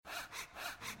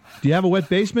Do you have a wet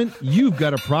basement? You've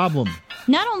got a problem.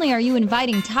 Not only are you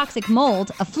inviting toxic mold,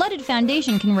 a flooded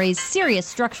foundation can raise serious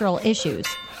structural issues.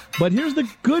 But here's the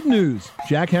good news.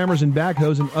 Jackhammers and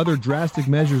backhoes and other drastic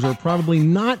measures are probably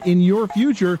not in your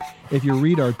future if you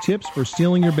read our tips for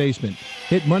sealing your basement.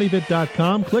 Hit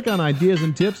MoneyPit.com, click on Ideas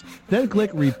and Tips, then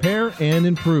click Repair and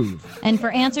Improve. And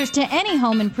for answers to any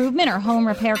home improvement or home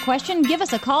repair question, give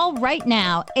us a call right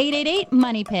now,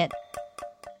 888-MONEYPIT.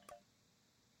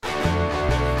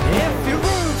 If your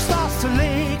roof starts to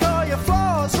leak or your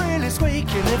floor's really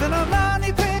squeak, you live in a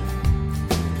money pit.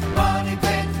 Money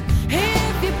pit.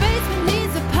 If your basement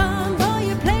needs a pump or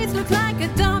your place looks like a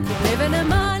dump, you live in a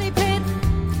money pit.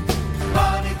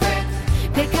 Money pit.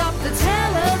 Pick up the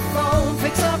telephone,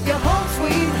 fix up your home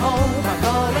sweet home by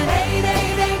calling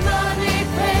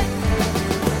 888-MONEY-PIT.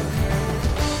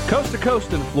 Coast to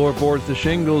coast and floorboards to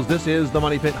shingles, this is the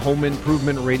Money Pit Home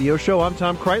Improvement Radio Show. I'm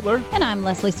Tom Kraeutler. And I'm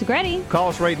Leslie Segrete. Call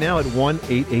us right now at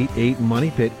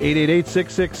 1-888-MONEY-PIT,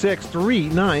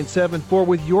 888-666-3974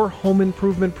 with your home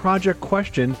improvement project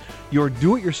question, your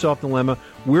do-it-yourself dilemma.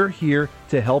 We're here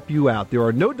to help you out. There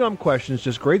are no dumb questions,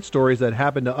 just great stories that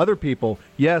happen to other people.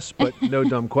 Yes, but no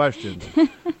dumb questions.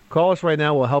 Call us right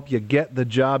now. We'll help you get the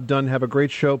job done. Have a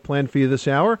great show planned for you this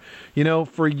hour. You know,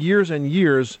 for years and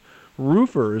years,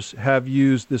 roofers have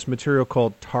used this material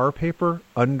called tar paper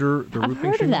under the roofing I've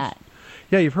heard shingles. of that.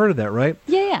 Yeah, you've heard of that, right?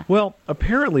 Yeah. Well,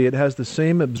 apparently it has the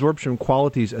same absorption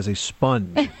qualities as a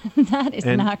sponge. That is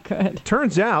not good.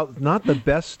 Turns out, not the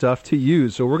best stuff to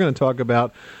use. So we're going to talk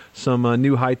about some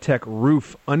new high-tech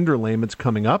roof underlayments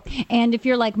coming up. And if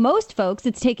you're like most folks,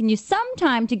 it's taken you some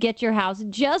time to get your house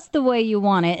just the way you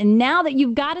want it. And now that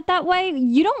you've got it that way,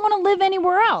 you don't want to live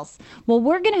anywhere else. Well,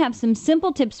 we're going to have some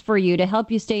simple tips for you to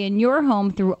help you stay in your home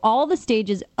through all the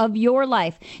stages of your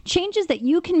life. Changes that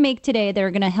you can make today that are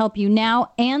going to help you now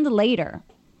and later.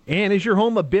 And is your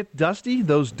home a bit dusty?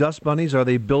 Those dust bunnies, are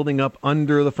they building up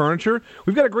under the furniture?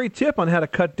 We've got a great tip on how to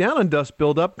cut down on dust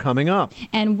buildup coming up.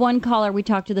 And one caller we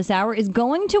talked to this hour is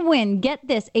going to win, get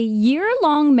this, a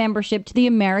year-long membership to the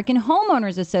American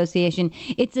Homeowners Association.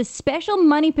 It's a special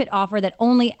Money Pit offer that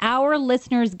only our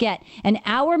listeners get. And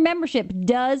our membership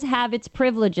does have its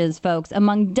privileges, folks.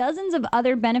 Among dozens of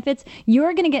other benefits,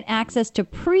 you're going to get access to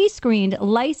pre-screened,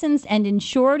 licensed, and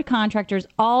insured contractors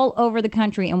all over the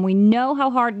country. And we know how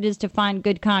hard it is to find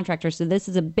good contractors, so this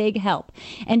is a big help.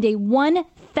 And a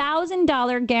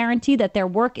 $1,000 guarantee that their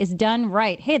work is done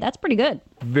right. Hey, that's pretty good.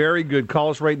 Very good. Call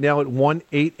us right now at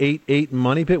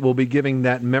 1-888-MONEY-PIT. We'll be giving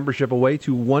that membership away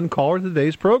to one caller to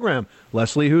today's program.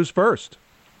 Leslie, who's first?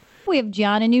 We have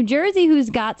John in New Jersey who's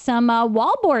got some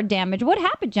wallboard damage. What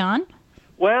happened, John?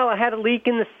 Well, I had a leak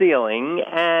in the ceiling,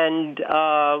 and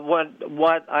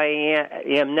what I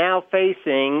am now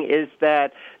facing is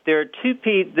that there are two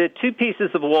pieces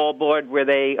of wallboard where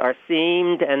they are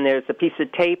seamed, and there's a piece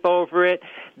of tape over it.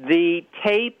 The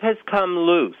tape has come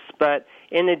loose, but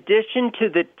in addition to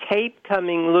the tape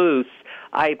coming loose,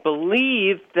 I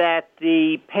believe that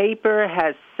the paper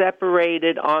has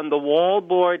separated on the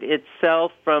wallboard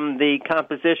itself from the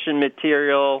composition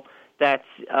material that's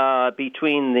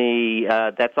between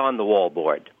that's on the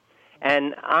wallboard.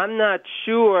 And I'm not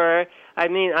sure. I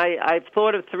mean, I've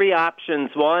thought of three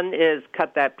options. One is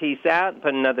cut that piece out and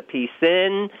put another piece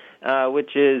in,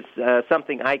 which is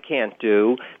something I can't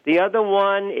do. The other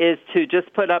one is to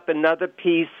just put up another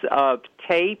piece of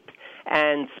tape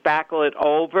and spackle it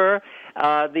over.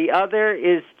 The other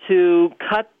is to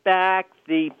cut back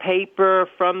the paper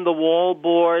from the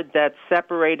wallboard that's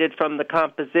separated from the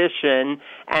composition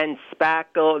and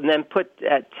spackle, and then put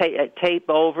tape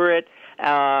over it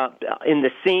in the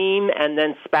seam, and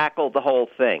then spackle the whole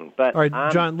thing. But all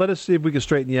right, John, let us see if we can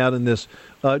straighten you out in this.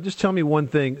 Just tell me one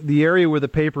thing. The area where the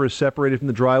paper is separated from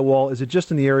the drywall, is it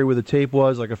just in the area where the tape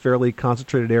was, like a fairly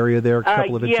concentrated area there, a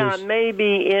couple of inches? Yeah,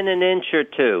 maybe in an inch or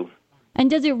two. And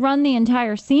does it run the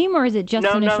entire seam, or is it just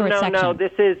in a short section? No.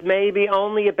 This is maybe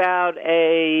only about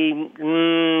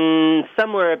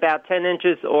somewhere about 10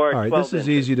 inches or 12 inches. All right, this is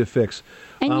easy to fix.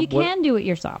 And you can do it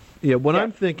yourself. Yeah, what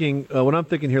I'm thinking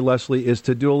here, Leslie, is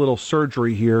to do a little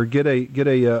surgery here. Get a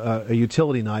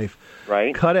utility knife,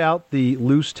 right? Cut out the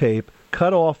loose tape,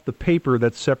 cut off the paper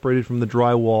that's separated from the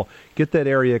drywall. Get that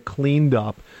area cleaned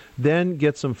up. Then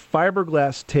get some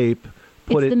fiberglass tape.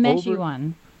 Put it's it the meshy over,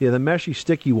 one. Yeah, the meshy,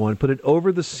 sticky one. Put it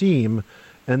over the seam,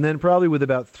 and then probably with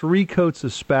about 3 coats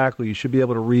of spackle, you should be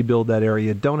able to rebuild that area.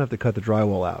 You don't have to cut the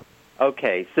drywall out.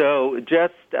 Okay, so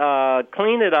just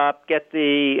clean it up, get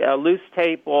the loose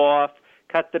tape off,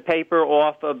 cut the paper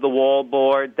off of the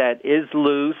wallboard that is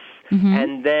loose,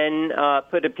 and then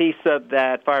put a piece of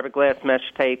that fiberglass mesh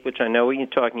tape, which I know what you're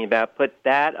talking about, put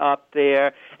that up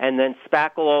there, and then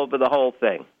spackle over the whole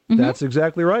thing. That's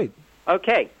exactly right.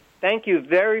 Okay. Thank you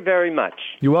very, very much.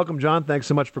 You're welcome, John. Thanks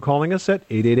so much for calling us at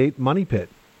 888-MONEY-PIT.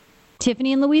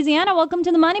 Tiffany in Louisiana, welcome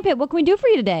to the Money Pit. What can we do for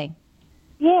you today?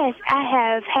 Yes, I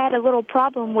have had a little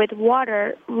problem with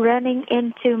water running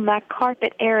into my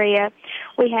carpet area.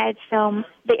 We had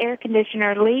the air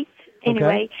conditioner leaked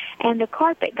anyway, and the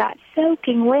carpet got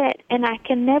soaking wet, and I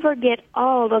can never get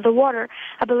all of the water.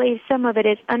 I believe some of it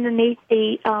is underneath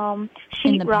the sheetrock.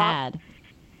 In the pad.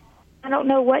 I don't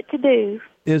know what to do.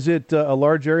 Is it a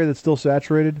large area that's still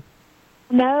saturated?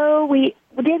 No, we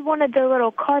did one of the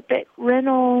little carpet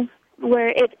rental where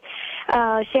it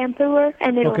shampooer,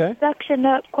 and it'll suction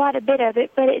up quite a bit of it,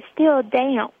 but it's still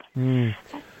damp, and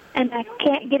I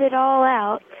can't get it all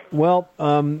out. Well,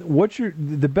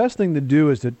 the best thing to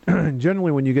do is to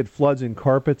generally when you get floods in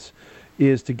carpets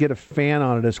is to get a fan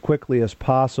on it as quickly as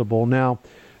possible. Now,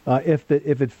 if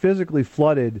it physically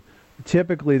flooded,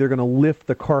 typically they're going to lift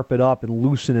the carpet up and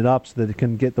loosen it up so that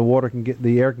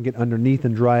the air can get underneath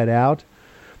and dry it out.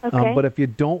 But if you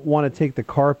don't want to take the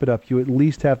carpet up, you at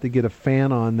least have to get a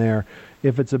fan on there.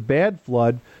 If it's a bad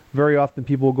flood, very often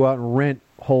people will go out and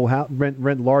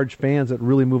rent large fans that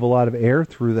really move a lot of air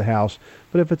through the house.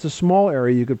 But if it's a small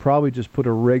area, you could probably just put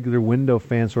a regular window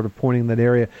fan sort of pointing that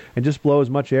area and just blow as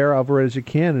much air over it as you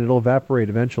can, and it'll evaporate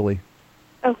eventually.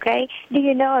 Okay. Do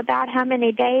you know about how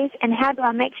many days, and how do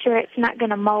I make sure it's not going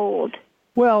to mold?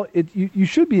 Well, you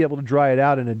should be able to dry it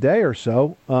out in a day or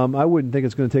so. I wouldn't think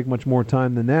it's going to take much more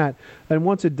time than that. And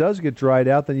once it does get dried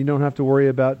out, then you don't have to worry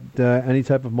about any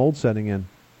type of mold setting in.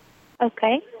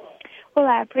 Okay. Well,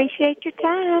 I appreciate your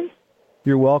time.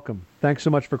 You're welcome. Thanks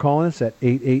so much for calling us at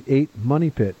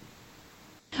 888-MONEY-PIT.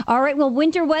 All right, well,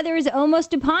 winter weather is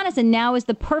almost upon us, and now is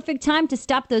the perfect time to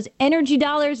stop those energy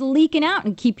dollars leaking out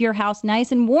and keep your house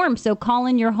nice and warm. So call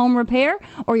in your home repair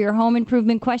or your home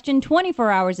improvement question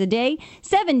 24 hours a day,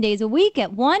 7 days a week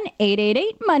at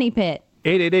 1-888-MONEY-PIT.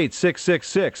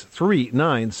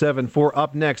 888-666-3974.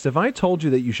 Up next, if I told you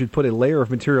that you should put a layer of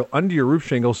material under your roof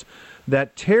shingles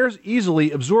that tears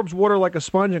easily, absorbs water like a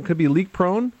sponge, and could be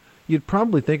leak-prone, you'd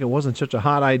probably think it wasn't such a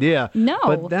hot idea. No.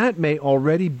 But that may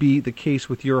already be the case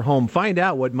with your home. Find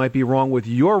out what might be wrong with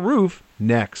your roof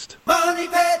next. Money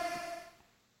Pit.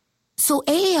 So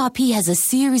AARP has a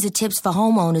series of tips for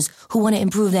homeowners who want to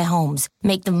improve their homes,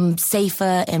 make them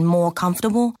safer and more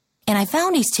comfortable. And I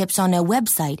found these tips on their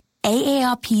website,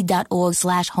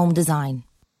 aarp.org/home design.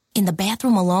 In the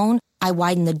bathroom alone, I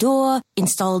widened the door,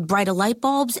 installed brighter light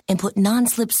bulbs, and put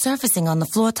non-slip surfacing on the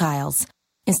floor tiles.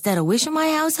 Instead of wishing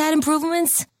my house had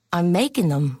improvements, I'm making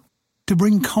them. To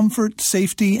bring comfort,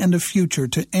 safety, and a future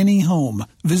to any home,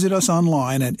 visit us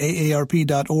online at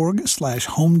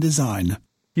aarp.org/home design.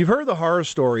 You've heard the horror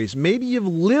stories. Maybe you've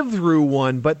lived through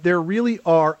one, but there really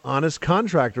are honest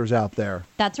contractors out there.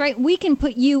 That's right. We can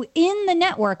put you in the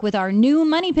network with our new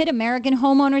Money Pit American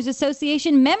Homeowners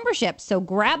Association membership. So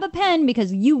grab a pen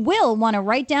because you will want to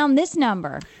write down this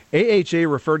number.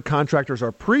 AHA-referred contractors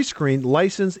are pre-screened,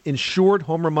 licensed, insured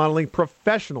home remodeling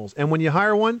professionals. And when you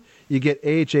hire one, you get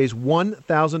AHA's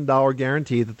 $1,000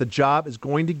 guarantee that the job is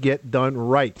going to get done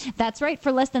right. That's right.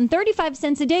 For less than 35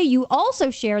 cents a day, you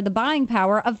also share the buying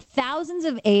power of thousands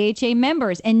of AHA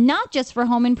members, and not just for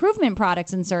home improvement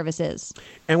products and services.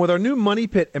 And with our new Money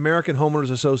Pit American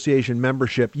Homeowners Association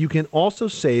membership, you can also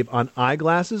save on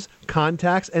eyeglasses,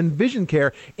 contacts, and vision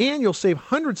care, and you'll save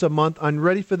hundreds a month on,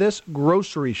 ready for this,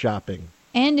 grocery shopping.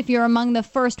 And if you're among the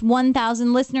first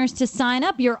 1,000 listeners to sign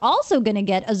up, you're also going to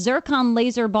get a Zircon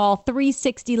Laser Ball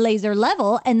 360 laser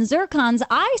level and Zircon's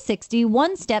i60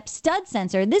 one-step stud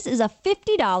sensor. This is a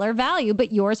 $50 value,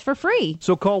 but yours for free.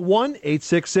 So call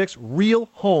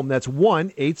 1-866-REAL-HOME. That's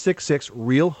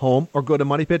 1-866-REAL-HOME, or go to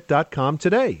moneypit.com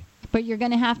today. But you're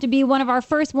going to have to be one of our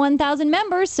first 1,000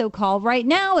 members, so call right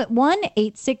now at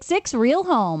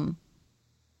 1-866-REAL-HOME.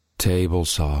 Table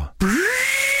saw.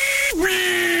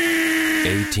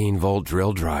 18-volt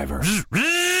drill driver.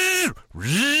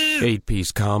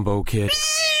 8-piece combo kit.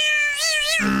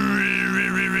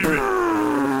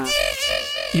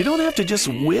 You don't have to just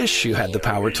wish you had the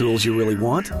power tools you really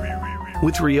want.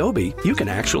 With Ryobi, you can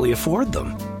actually afford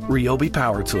them. Ryobi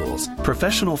Power Tools.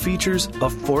 Professional features,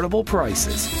 affordable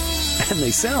prices. And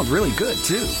they sound really good,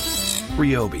 too.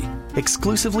 Ryobi.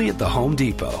 Exclusively at the Home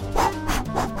Depot.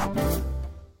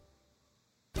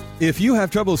 If you have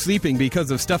trouble sleeping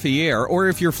because of stuffy air, or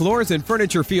if your floors and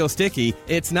furniture feel sticky,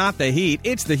 it's not the heat,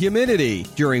 it's the humidity.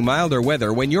 During milder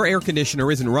weather, when your air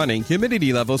conditioner isn't running,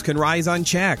 humidity levels can rise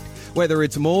unchecked. Whether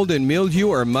it's mold and mildew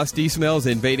or musty smells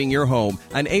invading your home,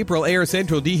 an April Air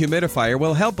Central dehumidifier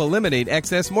will help eliminate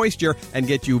excess moisture and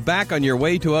get you back on your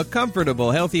way to a comfortable,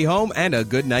 healthy home and a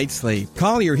good night's sleep.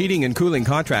 Call your heating and cooling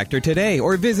contractor today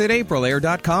or visit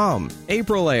aprilair.com.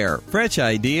 April Air, fresh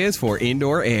ideas for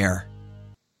indoor air.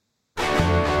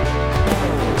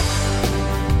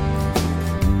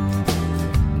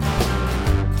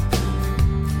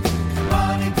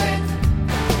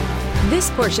 This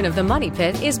portion of the Money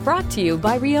Pit is brought to you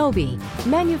by Ryobi,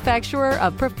 manufacturer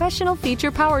of professional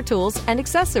feature power tools and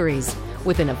accessories,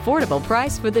 with an affordable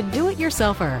price for the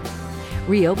do-it-yourselfer.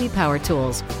 Ryobi Power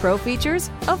Tools, pro features,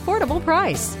 affordable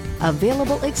price.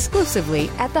 Available exclusively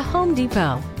at the Home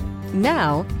Depot.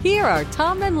 Now, here are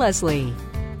Tom and Leslie.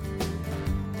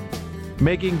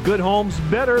 Making good homes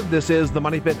better. This is the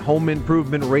Money Pit Home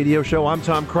Improvement Radio Show. I'm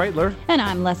Tom Kraeutler. And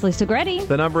I'm Leslie Segrete.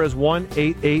 The number is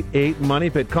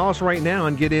 1-888-MONEY-PIT. Call us right now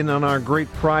and get in on our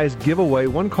great prize giveaway.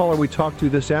 One caller we talked to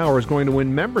this hour is going to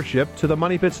win membership to the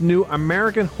Money Pit's new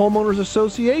American Homeowners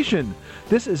Association.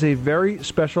 This is a very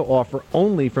special offer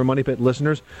only for Money Pit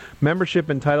listeners.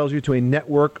 Membership entitles you to a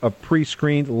network of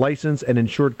pre-screened, licensed, and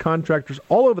insured contractors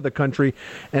all over the country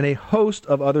and a host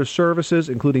of other services,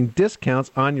 including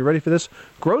discounts on, you ready for this,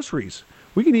 groceries.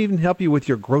 We can even help you with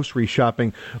your grocery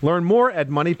shopping. Learn more at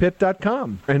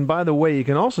moneypit.com. And by the way, you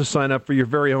can also sign up for your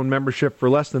very own membership for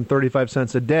less than 35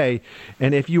 cents a day.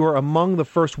 And if you are among the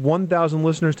first 1,000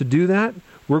 listeners to do that,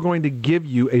 we're going to give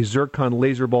you a Zircon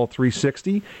LaserBall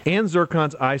 360 and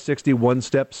Zircon's i60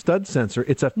 one-step stud sensor.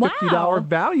 It's a $50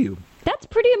 value. That's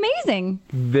pretty amazing.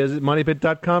 Visit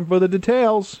moneypit.com for the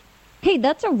details. Hey,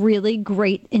 that's a really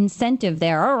great incentive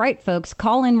there. All right, folks,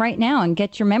 call in right now and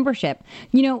get your membership.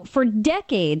 You know, for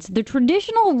decades, the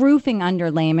traditional roofing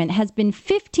underlayment has been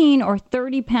 15 or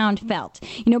 30-pound felt.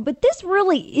 You know, but this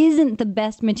really isn't the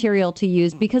best material to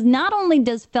use because not only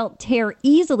does felt tear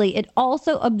easily, it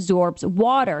also absorbs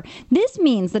water. This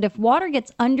means that if water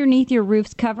gets underneath your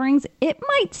roof's coverings, it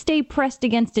might stay pressed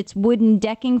against its wooden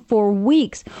decking for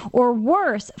weeks, or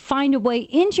worse, find a way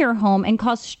into your home and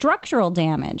cause structural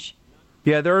damage.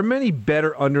 Yeah, there are many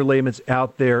better underlayments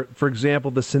out there. For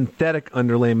example, the synthetic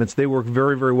underlayments, they work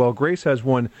very, very well. Grace has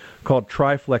one called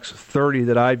Triflex 30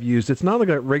 that I've used. It's not like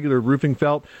a regular roofing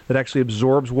felt that actually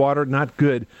absorbs water. Not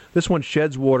good. This one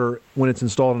sheds water when it's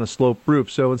installed on a sloped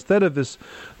roof. So instead of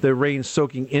the rain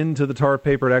soaking into the tar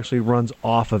paper, it actually runs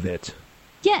off of it.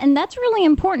 Yeah, and that's really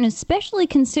important, especially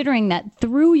considering that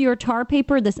through your tar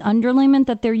paper, this underlayment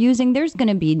that they're using, there's going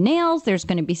to be nails, there's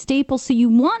going to be staples, so you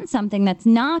want something that's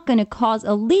not going to cause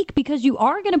a leak because you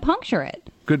are going to puncture it.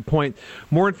 Good point.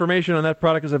 More information on that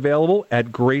product is available at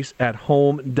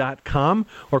graceathome.com,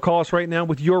 or call us right now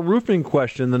with your roofing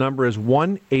question. The number is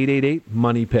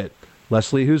 1-888-MONEY-PIT.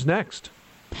 Leslie, who's next?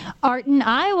 Art in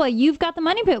Iowa, you've got the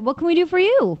Money Pit. What can we do for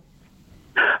you?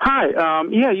 Hi.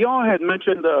 Y'all had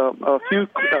mentioned a few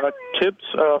tips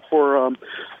for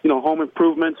home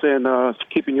improvements and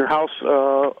keeping your house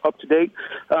up to date.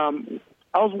 I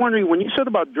was wondering, when you said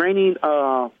about draining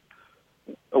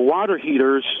water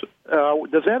heaters,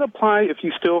 does that apply if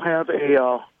you still have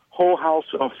a whole house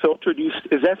filter?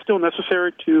 Is that still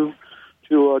necessary to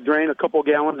drain a couple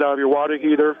gallons out of your water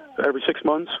heater every 6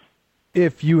 months?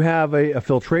 If you have a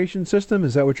filtration system,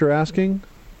 is that what you're asking?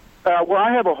 Well,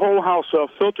 I have a whole house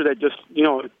filter that just,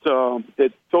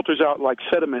 it filters out like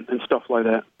sediment and stuff like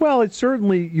that. Well, it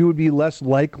certainly, you would be less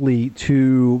likely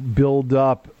to build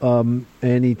up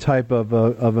any type of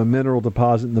a mineral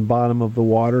deposit in the bottom of the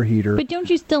water heater. But don't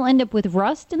you still end up with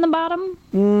rust in the bottom?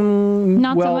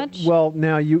 Not so much? Well,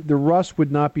 now, the rust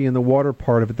would not be in the water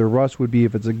part of it. The rust would be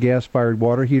if it's a gas-fired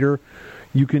water heater.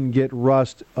 You can get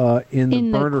rust in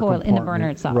the burner compartment. In the burner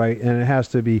itself. Right, and it has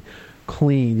to be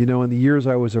clean. You know, in the years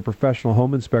I was a professional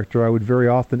home inspector, I would very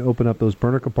often open up those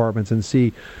burner compartments and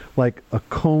see like a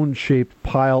cone-shaped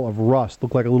pile of rust,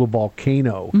 look like a little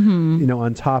volcano,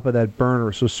 on top of that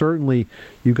burner. So certainly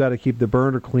you've got to keep the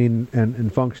burner clean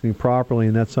and functioning properly,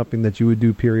 and that's something that you would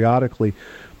do periodically.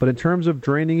 But in terms of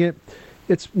draining it,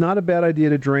 it's not a bad idea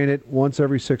to drain it once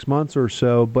every 6 months or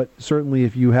so, but certainly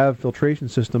if you have a filtration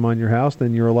system on your house,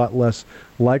 then you're a lot less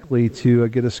likely to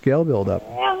get a scale buildup.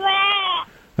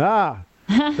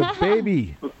 The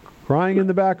baby crying in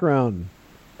the background.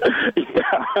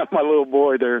 Yeah, my little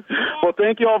boy there. Well,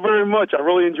 thank you all very much. I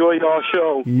really enjoy y'all's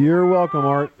show. You're welcome,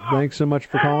 Art. Thanks so much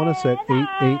for calling us at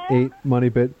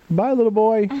 888-MONEY-PIT. Bye, little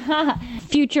boy.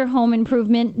 Future home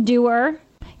improvement doer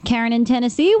Karen in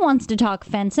Tennessee wants to talk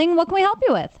fencing. What can we help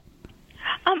you with?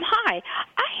 Hi.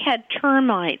 I had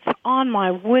termites on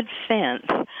my wood fence.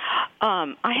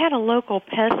 I had a local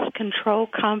pest control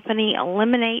company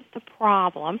eliminate the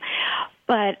problem,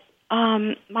 but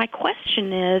my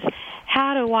question is,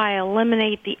 how do I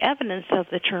eliminate the evidence of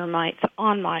the termites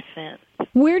on my fence?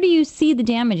 Where do you see the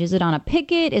damage? Is it on a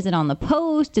picket? Is it on the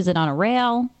post? Is it on a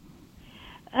rail?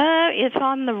 It's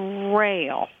on the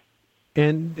rail.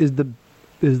 And is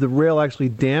the rail actually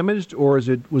damaged, or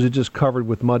was it just covered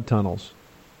with mud tunnels?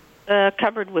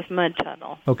 Covered with mud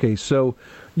tunnel. Okay, so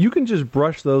you can just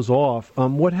brush those off.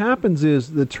 What happens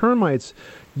is the termites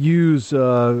use,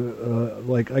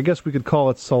 like, I guess we could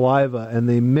call it saliva, and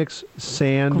they mix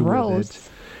sand with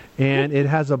it, and it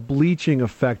has a bleaching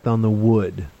effect on the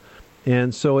wood.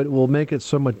 And so it will make it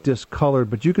somewhat discolored,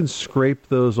 but you can scrape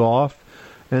those off,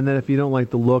 and then if you don't like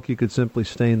the look, you could simply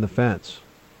stain the fence.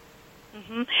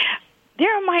 Mm-hmm.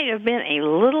 There might have been a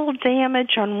little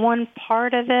damage on one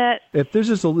part of it. If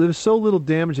there's so little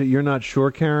damage that you're not sure,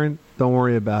 Karen, don't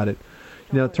worry about it.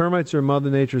 You know, termites are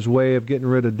Mother Nature's way of getting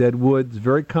rid of dead wood. It's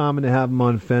very common to have them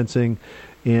on fencing.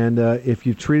 And if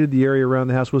you treated the area around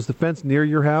the house, was the fence near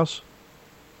your house?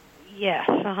 Yes.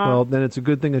 Well, then it's a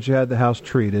good thing that you had the house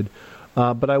treated.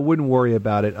 But I wouldn't worry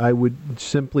about it. I would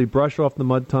simply brush off the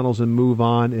mud tunnels and move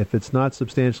on. If it's not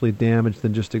substantially damaged,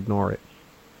 then just ignore it.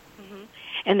 Mm-hmm.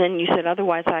 And then you said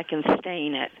otherwise I can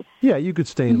stain it. Yeah, you could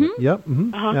stain it. Yep,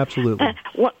 absolutely.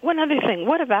 One other thing.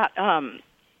 What about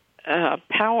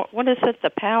power? What is it?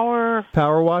 The power?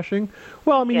 Power washing?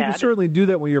 Well, I mean, you can certainly do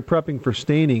that when you're prepping for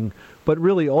staining, but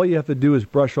really all you have to do is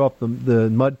brush off the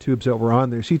mud tubes that were on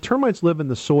there. See, termites live in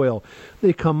the soil.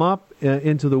 They come up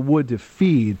into the wood to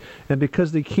feed, and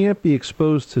because they can't be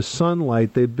exposed to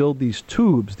sunlight, they build these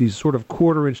tubes, these sort of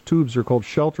quarter-inch tubes. They're called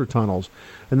shelter tunnels,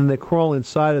 and then they crawl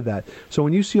inside of that. So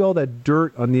when you see all that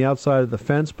dirt on the outside of the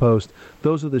fence post,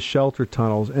 those are the shelter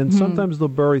tunnels, and sometimes they'll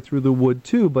bury through the wood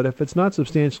too, but if it's not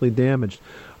substantially damaged,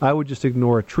 I would just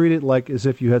ignore it. Treat it like as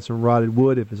if you had some rotted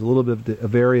wood. If there's a little bit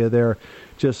of area there,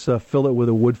 just fill it with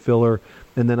a wood filler,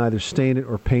 and then either stain it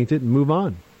or paint it and move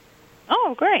on.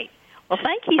 Oh, great. Well,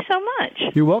 thank you so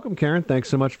much. You're welcome, Karen. Thanks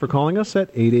so much for calling us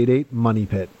at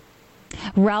 888-MONEY-PIT.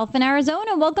 Ralph in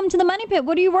Arizona, welcome to the Money Pit.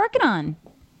 What are you working on?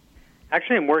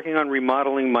 Actually, I'm working on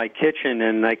remodeling my kitchen,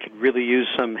 and I could really use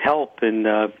some help in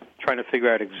trying to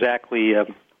figure out exactly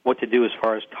what to do as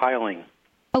far as tiling.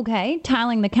 Okay,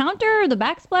 tiling the counter, the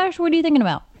backsplash, what are you thinking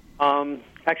about?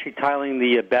 Actually, tiling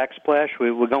the backsplash.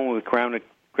 We're going with granite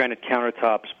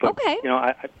countertops, but you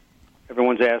know,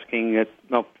 everyone's asking.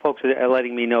 Folks are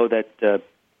letting me know that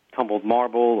tumbled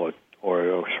marble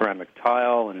or ceramic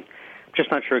tile, and I'm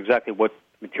just not sure exactly what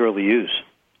material to use.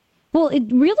 Well, it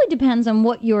really depends on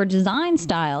what your design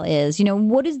style is. You know,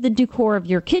 what is the decor of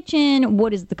your kitchen?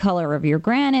 What is the color of your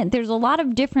granite? There's a lot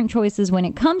of different choices when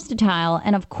it comes to tile,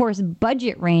 and of course,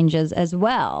 budget ranges as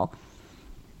well.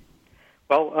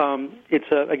 Well,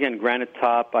 it's again granite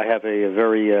top. I have a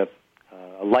very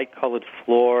light-colored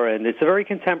floor, and it's a very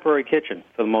contemporary kitchen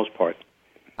for the most part.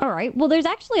 All right. Well, there's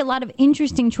actually a lot of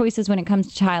interesting choices when it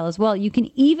comes to tile as well. You can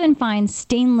even find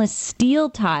stainless steel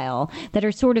tile that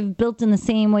are sort of built in the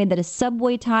same way that a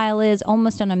subway tile is,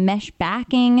 almost on a mesh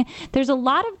backing. There's a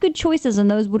lot of good choices,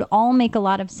 and those would all make a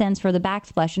lot of sense for the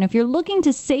backsplash. And if you're looking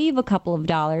to save a couple of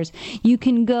dollars, you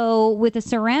can go with a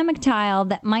ceramic tile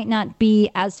that might not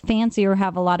be as fancy or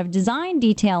have a lot of design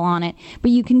detail on it, but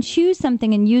you can choose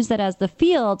something and use that as the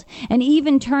field and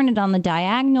even turn it on the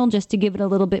diagonal just to give it a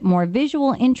little bit more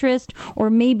visual interest, or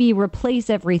maybe replace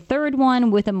every third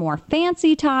one with a more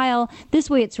fancy tile. This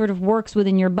way it sort of works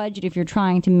within your budget if you're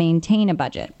trying to maintain a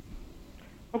budget.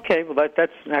 Okay, well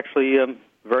that's actually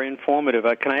very informative.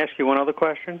 Can I ask you one other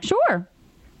question? Sure.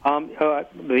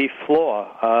 The floor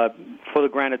for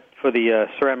the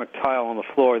ceramic tile on the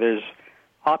floor, there's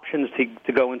options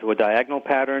to go into a diagonal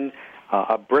pattern,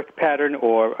 a brick pattern,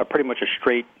 or pretty much a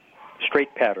straight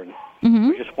pattern. Mm-hmm.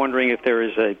 I'm just wondering if there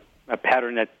is a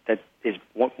pattern that is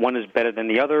one is better than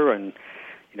the other, and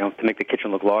to make the kitchen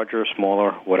look larger,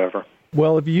 smaller, whatever.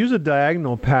 Well, if you use a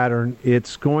diagonal pattern,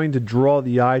 it's going to draw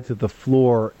the eye to the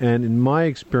floor, and in my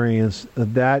experience,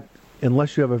 that,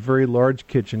 unless you have a very large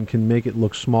kitchen, can make it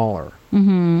look smaller.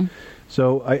 Mm-hmm.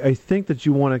 So I think that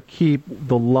you want to keep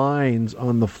the lines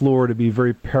on the floor to be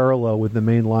very parallel with the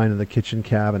main line of the kitchen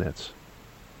cabinets.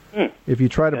 If you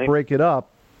try to break it up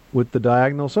with the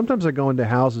diagonal, sometimes I go into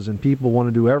houses and people want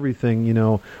to do everything,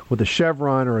 with a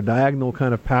chevron or a diagonal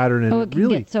kind of pattern. And it can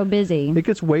get so busy. It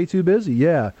gets way too busy,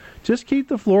 yeah. Just keep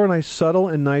the floor nice, subtle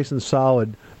and nice and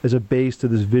solid as a base to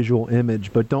this visual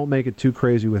image, but don't make it too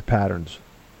crazy with patterns.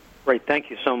 Great, thank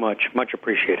you so much. Much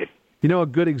appreciated. A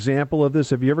good example of this,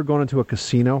 have you ever gone into a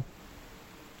casino?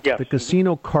 Yes. The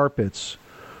casino carpets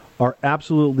are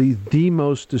absolutely the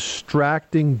most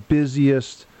distracting,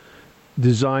 busiest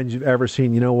designs you've ever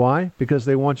seen. You know why? Because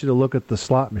they want you to look at the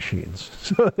slot machines.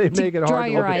 So they make it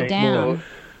hard to look at the floor.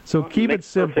 So keep it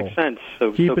simple. Makes perfect sense.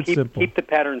 So keep it simple. Keep the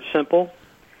pattern simple,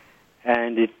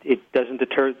 and it doesn't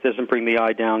doesn't bring the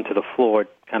eye down to the floor.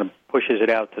 It kind of pushes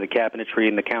it out to the cabinetry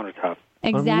and the countertop.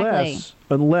 Exactly.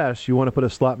 Unless you want to put a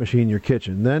slot machine in your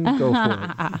kitchen, then go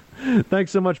for it. Thanks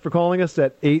so much for calling us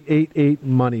at 888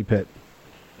 Money Pit.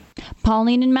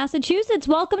 Pauline in Massachusetts,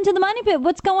 welcome to the Money Pit.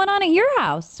 What's going on at your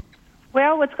house?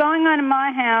 Well, what's going on in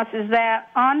my house is that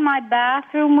on my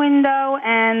bathroom window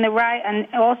and and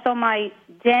also my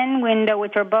den window,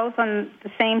 which are both on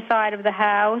the same side of the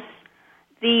house,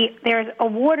 there's a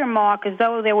watermark as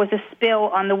though there was a spill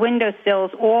on the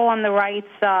windowsills, all on the right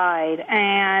side,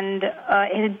 and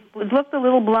it looked a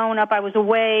little blown up. I was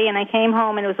away, and I came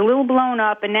home, and it was a little blown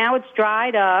up, and now it's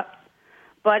dried up.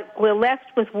 But we're left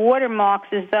with watermarks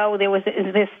as though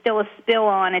there's still a spill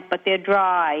on it, but they're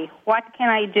dry. What can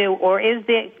I do? Or is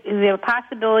there a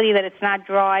possibility that it's not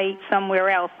dry somewhere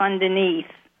else underneath?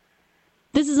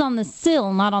 This is on the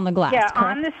sill, not on the glass, Yeah, correct?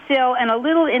 on the sill and a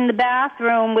little in the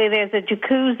bathroom where there's a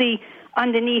jacuzzi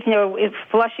underneath, it's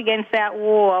flush against that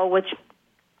wall, which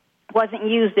wasn't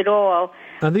used at all.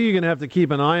 I think you're going to have to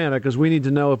keep an eye on it because we need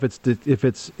to know if it's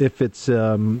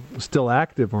still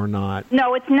active or not.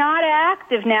 No, it's not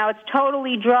active now. It's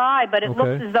totally dry, but it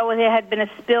looks as though there had been a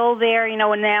spill there,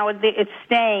 and now it's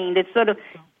stained. It's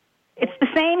it's the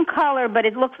same color, but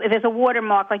it looks there's a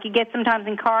watermark like you get sometimes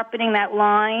in carpeting, that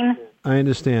line. I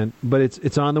understand, but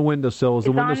it's on the windowsill. Is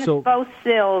the windowsill? Both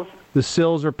sills. The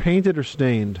sills are painted or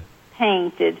stained?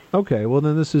 Painted. Okay, well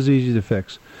then this is easy to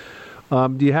fix.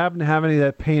 Do you happen to have any of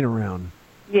that paint around?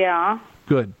 Yeah.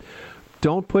 Good.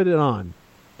 Don't put it on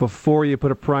before you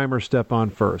put a primer step on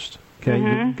first. Okay,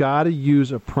 You've got to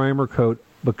use a primer coat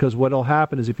because what will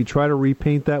happen is if you try to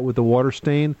repaint that with the water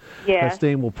stain, that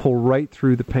stain will pull right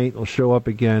through the paint. It'll show up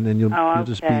again, and you'll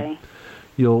just be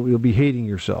you'll be hating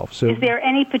yourself. So, is there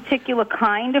any particular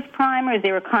kind of primer? Is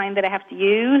there a kind that I have to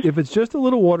use? If it's just a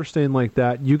little water stain like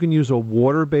that, you can use a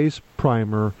water-based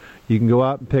primer. You can go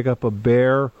out and pick up a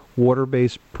Behr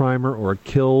water-based primer or a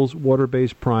Kills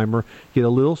water-based primer. Get a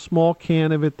little small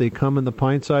can of it. They come in the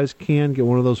pint-sized can. Get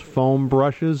one of those foam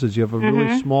brushes as you have a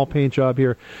really small paint job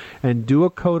here. And do a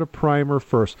coat of primer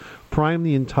first. Prime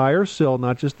the entire sill,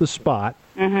 not just the spot.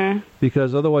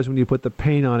 Because otherwise when you put the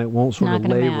paint on, it won't sort of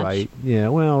lay right. Yeah,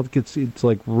 well, it's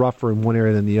like rougher in one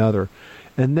area than the other.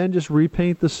 And then just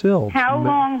repaint the sill. How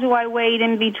long do I wait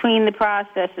in between the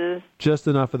processes? Just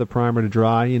enough for the primer to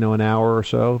dry, an hour or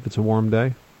so if it's a warm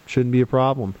day. Shouldn't be a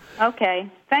problem.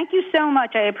 Okay. Thank you so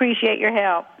much. I appreciate your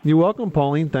help. You're welcome,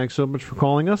 Pauline. Thanks so much for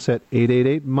calling us at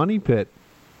 888 Money Pit.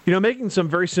 Making some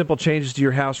very simple changes to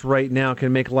your house right now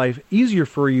can make life easier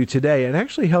for you today and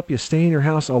actually help you stay in your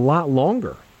house a lot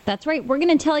longer. That's right. We're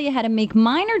going to tell you how to make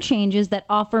minor changes that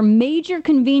offer major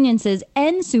conveniences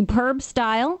and superb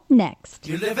style next.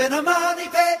 You live in a money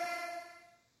pit.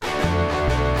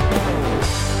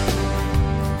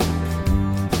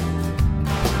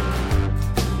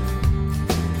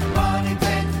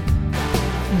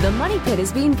 The Money Pit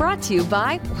is being brought to you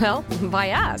by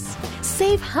us.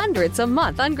 Save hundreds a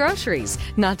month on groceries,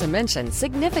 not to mention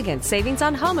significant savings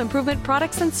on home improvement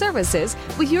products and services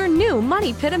with your new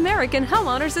Money Pit American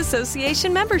Homeowners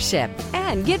Association membership.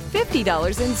 And get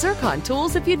 $50 in Zircon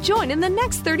tools if you join in the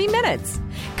next 30 minutes.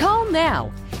 Call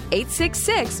now.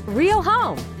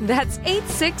 866-REAL-HOME. That's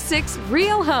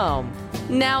 866-REAL-HOME.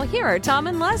 Now here are Tom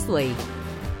and Leslie.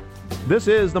 This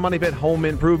is the Money Pit Home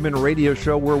Improvement Radio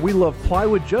Show where we love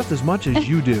plywood just as much as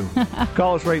you do.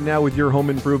 Call us right now with your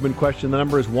home improvement question. The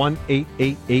number is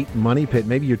 1-888-MONEY-PIT.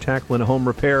 Maybe you're tackling a home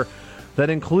repair that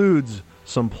includes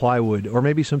some plywood or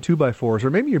maybe some 2x4s,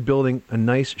 or maybe you're building a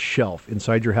nice shelf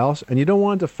inside your house and you don't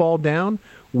want it to fall down.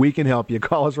 We can help you.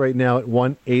 Call us right now at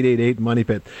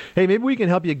 1-888-MONEY-PIT. Hey, maybe we can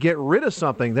help you get rid of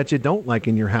something that you don't like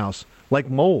in your house, like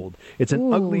mold. It's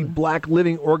an ugly black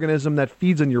living organism that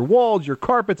feeds on your walls, your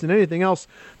carpets, and anything else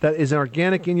that is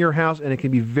organic in your house, and it can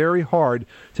be very hard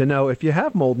to know if you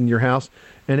have mold in your house,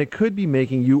 and it could be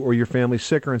making you or your family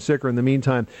sicker and sicker in the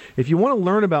meantime. If you want to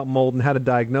learn about mold and how to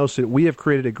diagnose it, we have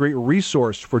created a great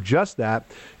resource for just that.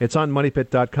 It's on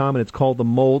MoneyPit.com, and it's called the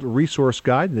Mold Resource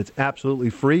Guide, and it's absolutely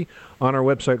free on our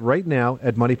website right now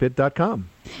at MoneyPit.com.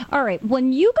 All right.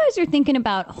 When you guys are thinking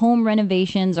about home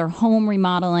renovations or home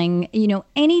remodeling,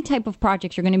 any type of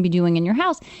projects you're going to be doing in your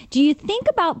house, do you think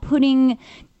about putting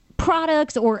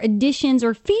products or additions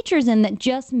or features in that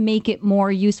just make it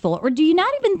more useful? Or do you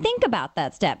not even think about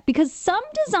that step? Because some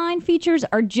design features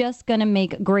are just going to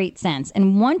make great sense.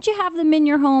 And once you have them in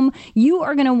your home, you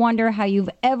are going to wonder how you've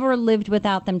ever lived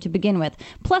without them to begin with.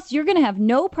 Plus, you're going to have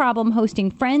no problem hosting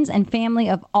friends and family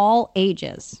of all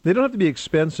ages. They don't have to be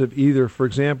expensive either. For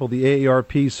example, the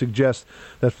AARP suggests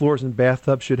that floors and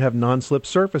bathtubs should have non-slip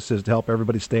surfaces to help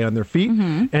everybody stay on their feet.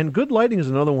 And good lighting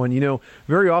is another one. You know,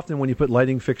 very often when you put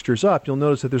lighting fixtures up, you'll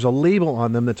notice that there's a label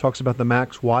on them that talks about the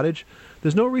max wattage.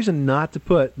 There's no reason not to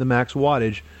put the max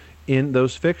wattage in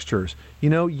those fixtures. You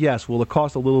know, yes, will it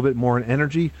cost a little bit more in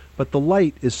energy, but the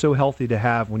light is so healthy to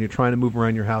have when you're trying to move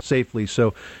around your house safely.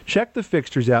 So check the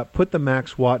fixtures out, put the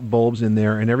max watt bulbs in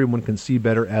there, and everyone can see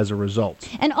better as a result.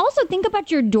 And also think about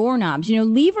your doorknobs, you know,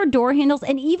 lever door handles,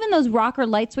 and even those rocker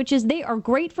light switches. They are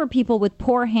great for people with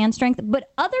poor hand strength, but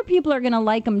other people are going to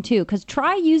like them too, because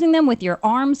try using them with your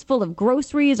arms full of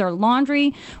groceries or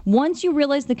laundry. Once you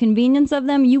realize the convenience of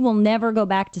them, you will never go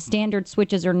back to standard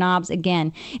switches or knobs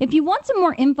again. If you want some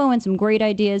more info and some great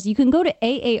ideas, you can go to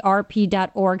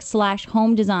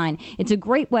aarp.org/home design. It's a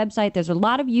great website. There's a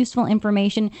lot of useful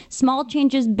information, small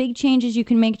changes, big changes you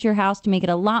can make to your house to make it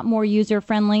a lot more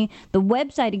user-friendly. The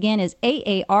website, again, is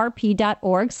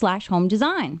aarp.org/home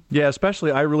design. Yeah,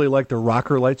 especially I really like the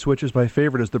rocker light switches. My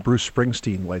favorite is the Bruce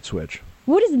Springsteen light switch.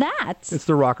 What is that? It's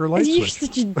the rocker light You're switch.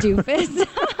 such a doofus.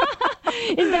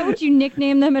 Is that what you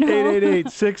nickname them at home?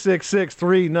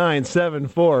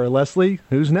 888-666-3974. Leslie,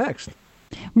 who's next?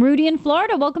 Rudy in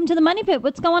Florida, welcome to the Money Pit.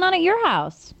 What's going on at your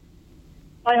house?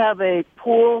 I have a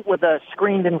pool with a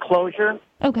screened enclosure.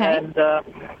 Okay. And the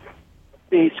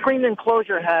screened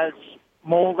enclosure has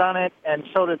mold on it, and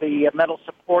so do the metal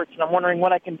supports. And I'm wondering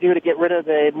what I can do to get rid of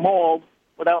the mold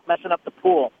without messing up the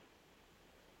pool.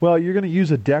 Well, you're going to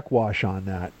use a deck wash on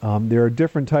that. There are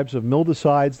different types of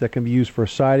mildewcides that can be used for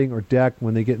siding or deck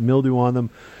when they get mildew on them.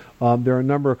 There are a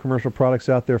number of commercial products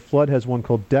out there. Flood has one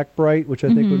called Deck Bright, which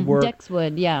I think would work.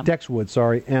 Dexwood, yeah. Dexwood,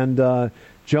 sorry. And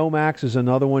Jomax is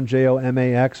another one,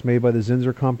 Jomax, made by the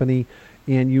Zinsser Company.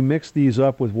 And you mix these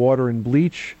up with water and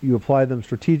bleach. You apply them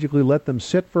strategically, let them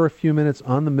sit for a few minutes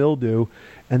on the mildew,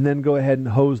 and then go ahead and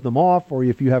hose them off. Or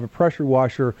if you have a pressure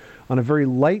washer on a very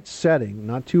light setting,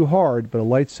 not too hard, but a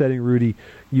light setting, Rudy,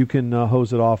 you can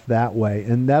hose it off that way.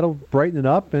 And that'll brighten it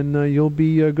up, and you'll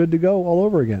be good to go all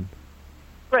over again.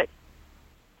 Great.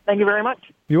 Thank you very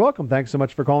much. You're welcome. Thanks so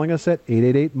much for calling us at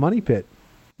 888-MONEY-PIT.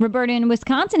 Roberta in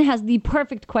Wisconsin has the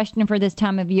perfect question for this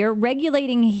time of year,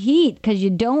 regulating heat, because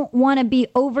you don't want to be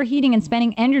overheating and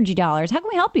spending energy dollars. How can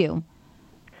we help you?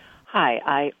 Hi,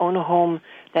 I own a home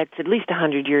that's at least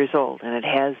 100 years old, and it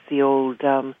has the old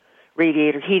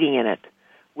radiator heating in it,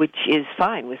 which is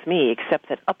fine with me, except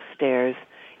that upstairs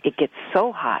it gets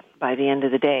so hot by the end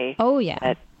of the day. Oh, yeah.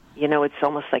 That, you know, it's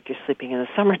almost like you're sleeping in the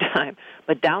summertime.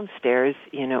 But downstairs,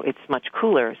 you know, it's much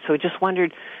cooler. So I just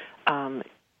wondered,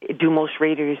 do most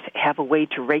radiators have a way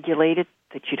to regulate it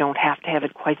that you don't have to have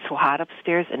it quite so hot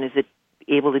upstairs, and is it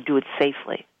able to do it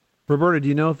safely? Roberta, do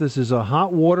you know if this is a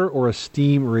hot water or a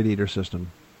steam radiator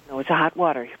system? No, it's a hot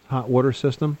water. Hot water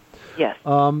system? Yes.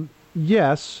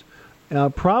 Yes.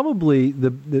 Probably,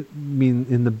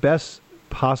 in the best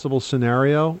possible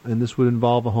scenario, and this would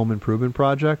involve a home improvement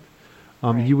project,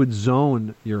 right, you would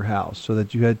zone your house so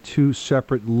that you had two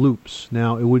separate loops.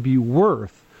 Now, it would be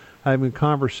worth having a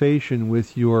conversation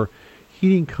with your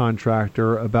heating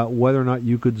contractor about whether or not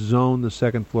you could zone the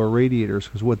second floor radiators,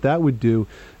 because what that would do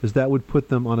is that would put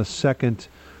them on a second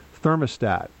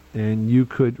thermostat, and you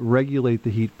could regulate the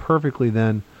heat perfectly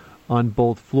then on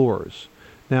both floors.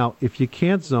 Now, if you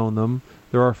can't zone them,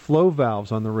 there are flow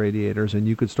valves on the radiators, and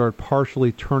you could start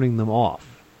partially turning them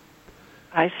off.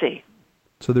 I see.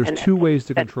 So there's two ways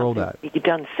to control that. It can be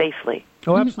done safely.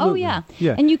 Oh, absolutely. Oh, yeah.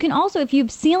 Yeah. And you can also, if you have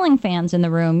ceiling fans in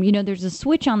the room, you know, there's a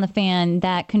switch on the fan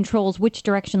that controls which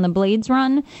direction the blades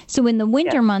run. So in the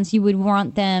winter months, you would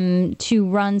want them to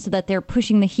run so that they're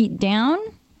pushing the heat down.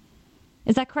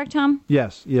 Is that correct, Tom?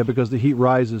 Yes. Yeah, because the heat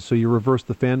rises, so you reverse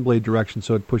the fan blade direction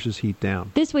so it pushes heat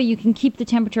down. This way you can keep the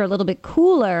temperature a little bit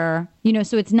cooler, you know,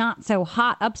 so it's not so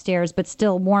hot upstairs but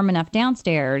still warm enough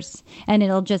downstairs, and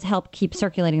it'll just help keep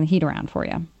circulating the heat around for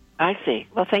you. I see.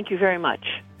 Well, thank you very much.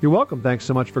 You're welcome. Thanks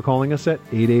so much for calling us at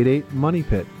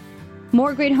 888-MONEY-PIT.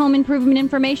 More great home improvement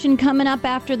information coming up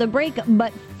after the break.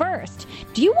 But first,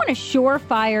 do you want a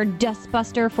surefire dust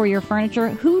buster for your furniture?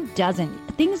 Who doesn't?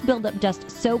 Things build up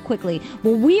dust so quickly.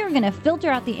 Well, we are going to filter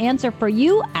out the answer for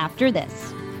you after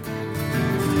this.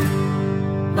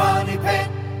 Money Pit.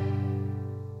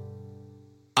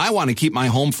 I I want to keep my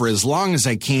home for as long as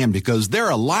I can because there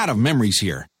are a lot of memories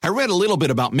here. I read a little bit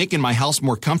about making my house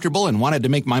more comfortable and wanted to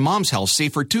make my mom's house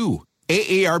safer too.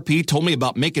 AARP told me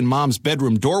about making Mom's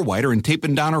bedroom door wider and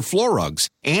taping down her floor rugs.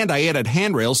 And I added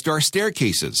handrails to our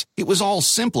staircases. It was all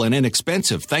simple and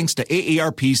inexpensive thanks to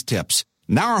AARP's tips.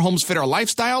 Now our homes fit our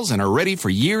lifestyles and are ready for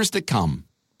years to come.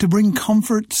 To bring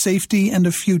comfort, safety, and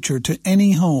a future to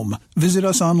any home, visit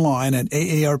us online at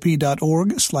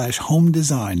aarp.org/home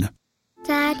design.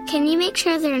 Dad, can you make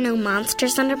sure there are no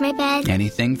monsters under my bed?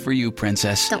 Anything for you,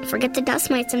 Princess. Don't forget the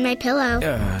dust mites in my pillow.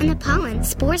 And the pollen,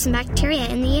 spores, and bacteria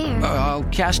in the air. I'll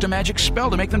cast a magic spell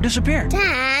to make them disappear.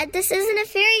 Dad, this isn't a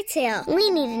fairy tale.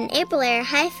 We need an April Air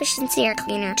high-efficiency air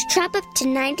cleaner to trap up to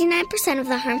 99% of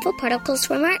the harmful particles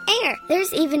from our air.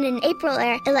 There's even an April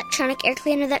Air electronic air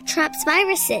cleaner that traps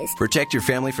viruses. Protect your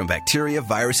family from bacteria,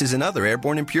 viruses, and other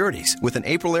airborne impurities with an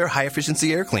April Air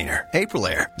high-efficiency air cleaner. April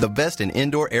Air, the best in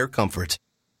indoor air comfort.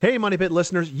 Hey, Money Pit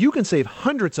listeners, you can save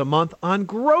hundreds a month on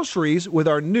groceries with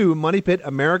our new Money Pit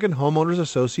American Homeowners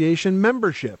Association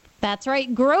membership. That's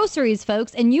right, groceries,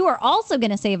 folks. And you are also going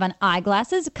to save on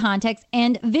eyeglasses, contacts,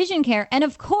 and vision care. And,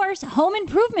 of course, home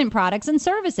improvement products and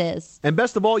services. And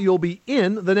best of all, you'll be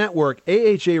in the network.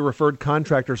 AHA-referred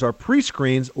contractors are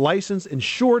pre-screened, licensed,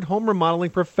 insured home remodeling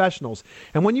professionals.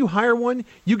 And when you hire one,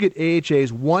 you get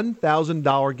AHA's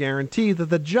 $1,000 guarantee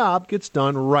that the job gets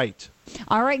done right.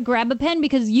 All right, grab a pen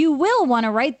because you will want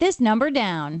to write this number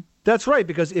down. That's right,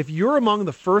 because if you're among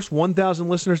the first 1,000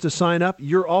 listeners to sign up,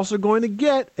 you're also going to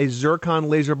get a Zircon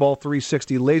LaserBall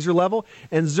 360 laser level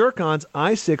and Zircon's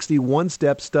I-60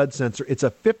 one-step stud sensor. It's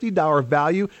a $50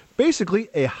 value, basically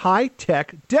a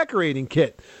high-tech decorating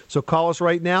kit. So call us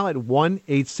right now at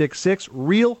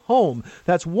 1-866-REAL-HOME.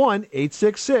 That's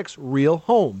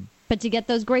 1-866-REAL-HOME. But to get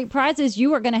those great prizes,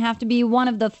 you are going to have to be one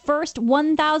of the first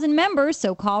 1,000 members.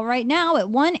 So call right now at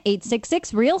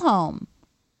 1-866-REAL-HOME.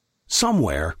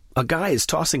 Somewhere, a guy is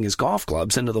tossing his golf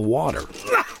clubs into the water.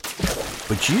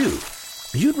 But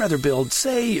you'd rather build,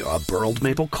 say, a burled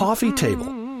maple coffee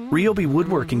table. Ryobi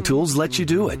Woodworking Tools lets you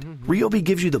do it. Ryobi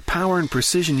gives you the power and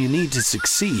precision you need to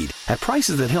succeed at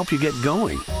prices that help you get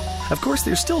going. Of course,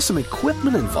 there's still some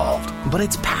equipment involved, but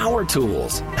it's power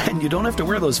tools, and you don't have to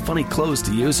wear those funny clothes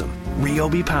to use them.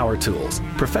 Ryobi Power Tools.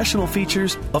 Professional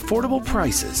features, affordable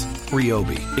prices.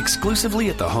 Ryobi, exclusively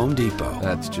at the Home Depot.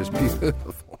 That's just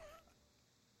beautiful.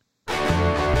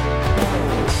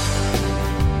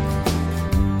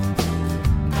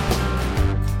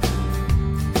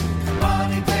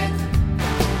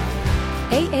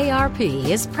 AARP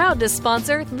is proud to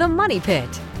sponsor The Money Pit.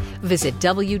 Visit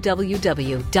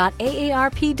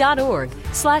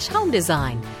www.aarp.org/home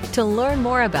design to learn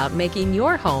more about making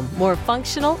your home more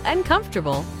functional and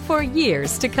comfortable for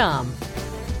years to come.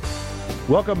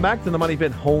 Welcome back to the Money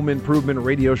Pit Home Improvement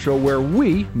Radio Show, where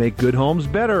we make good homes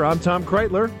better. I'm Tom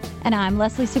Kraeutler. And I'm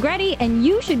Leslie Segrete, and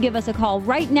you should give us a call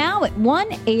right now at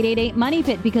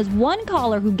 1-888-MONEY-PIT, because one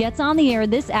caller who gets on the air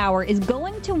this hour is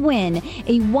going to win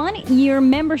a 1-year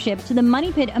membership to the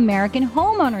Money Pit American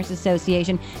Homeowners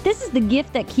Association. This is the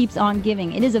gift that keeps on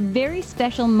giving. It is a very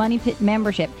special Money Pit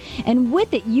membership, and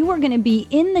with it, you are going to be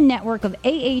in the network of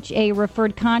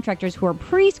AHA-referred contractors who are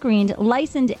pre-screened,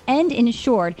 licensed, and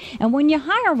insured. And when you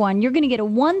hire one, you're going to get a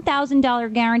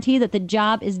 $1,000 guarantee that the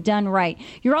job is done right.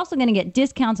 You're also going to get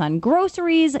discounts on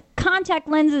groceries, contact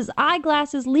lenses,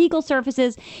 eyeglasses, legal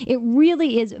services. It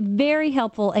really is very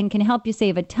helpful and can help you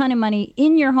save a ton of money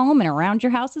in your home and around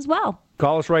your house as well.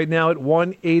 Call us right now at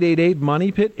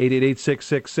 1-888-MONEY-PIT,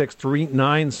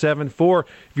 888-666-3974. If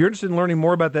you're interested in learning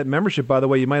more about that membership, by the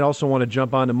way, you might also want to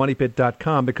jump on to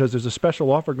moneypit.com because there's a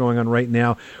special offer going on right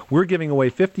now. We're giving away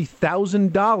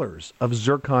 $50,000 of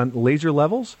Zircon laser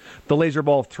levels, the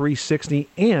LaserBall 360,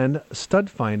 and stud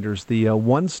finders, the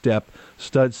one-step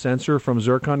stud sensor from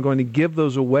Zircon. Going to give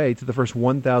those away to the first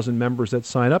 1,000 members that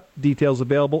sign up. Details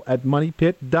available at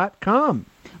moneypit.com.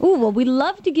 Ooh, well, we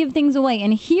love to give things away,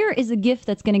 and here is a gift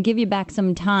that's going to give you back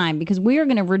some time because we are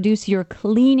going to reduce your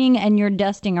cleaning and your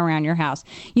dusting around your house.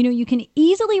 You know, you can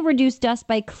easily reduce dust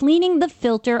by cleaning the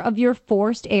filter of your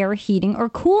forced air heating or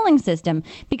cooling system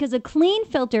because a clean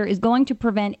filter is going to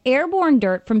prevent airborne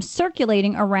dirt from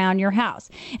circulating around your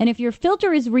house. And if your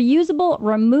filter is reusable,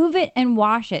 remove it and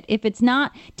wash it. If it's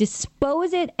not,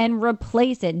 dispose it and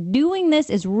replace it. Doing this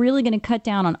is really going to cut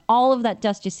down on all of that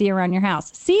dust you see around your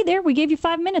house. See there, we gave you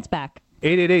 5 minutes back.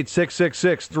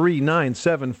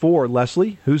 888-666-3974.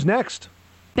 Leslie, who's next?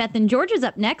 Beth in Georgia's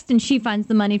up next, and she finds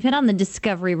the Money Pit on the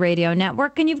Discovery Radio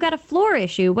Network. And you've got a floor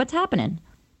issue. What's happening?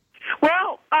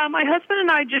 Well, My husband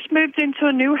and I just moved into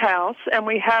a new house, and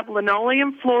we have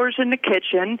linoleum floors in the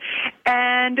kitchen,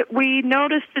 and we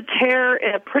noticed a tear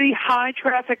in a pretty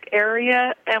high-traffic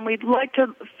area, and we'd like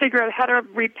to figure out how to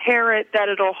repair it that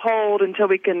it'll hold until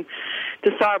we can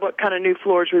decide what kind of new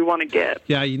floors we want to get.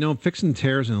 Yeah, fixing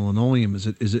tears in linoleum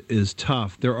is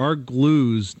tough. There are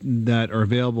glues that are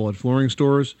available at flooring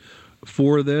stores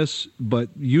for this, but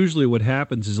usually what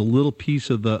happens is a little piece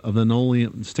of the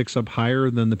linoleum sticks up higher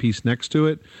than the piece next to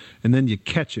it, and then you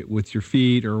catch it with your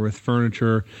feet or with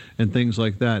furniture and things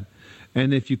like that.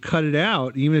 And if you cut it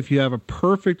out, even if you have a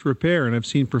perfect repair, and I've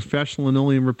seen professional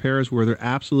linoleum repairs where they're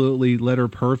absolutely letter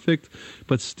perfect,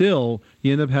 but still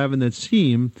you end up having that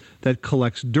seam that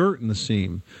collects dirt in the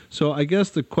seam. So I guess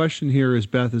the question here is,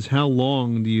 Beth, is how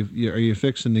long are you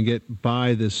fixing to get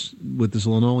by this with this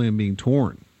linoleum being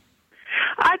torn?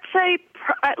 I'd say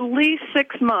at least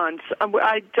 6 months.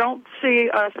 I don't see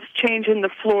us changing the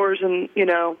floors in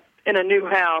a new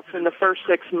house in the first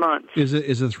 6 months.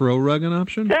 Is a throw rug an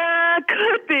option?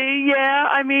 Could be, yeah.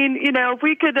 I mean, if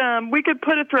we could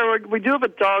put a throw rug. We do have a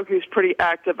dog who's pretty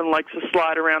active and likes to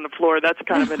slide around the floor. That's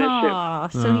kind of an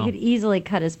issue. So he could easily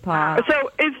cut his paw.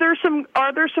 So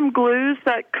are there some glues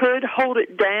that could hold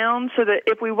it down so that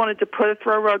if we wanted to put a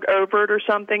throw rug over it or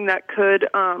something that could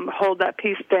hold that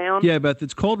piece down? Yeah, Beth,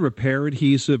 it's called repair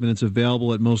adhesive, and it's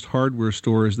available at most hardware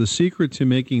stores. The secret to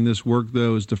making this work,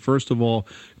 though, is to first of all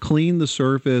clean the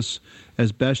surface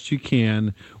as best you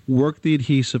can, work the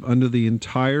adhesive under the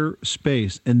entire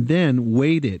space, and then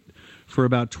wait it for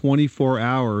about 24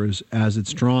 hours as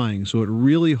it's drying. So it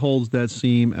really holds that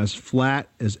seam as flat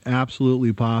as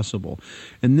absolutely possible.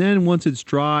 And then once it's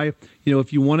dry,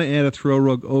 if you want to add a throw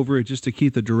rug over it just to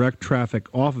keep the direct traffic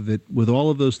off of it, with all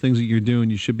of those things that you're doing,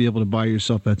 you should be able to buy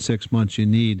yourself that 6 months you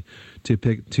need to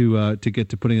get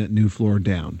to putting that new floor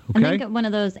down. Okay? And then get one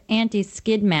of those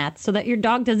anti-skid mats so that your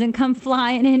dog doesn't come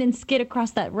flying in and skid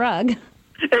across that rug.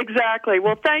 Exactly.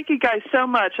 Well, thank you guys so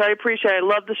much. I appreciate it. I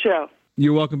love the show.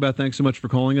 You're welcome, Beth. Thanks so much for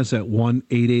calling us at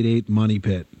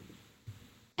 1-888-MONEY-PIT.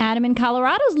 Adam in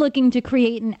Colorado is looking to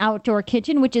create an outdoor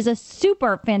kitchen, which is a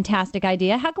super fantastic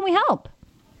idea. How can we help?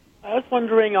 I was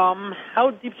wondering,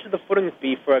 how deep should the footings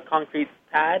be for a concrete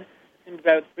pad? It's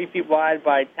about 3 feet wide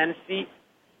by 10 feet.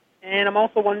 And I'm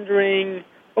also wondering,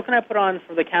 what can I put on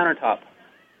for the countertop?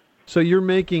 So you're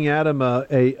making, Adam,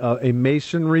 a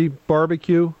masonry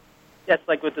barbecue? Yes,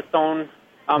 like with the stone.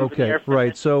 Okay,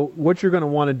 right. So what you're going to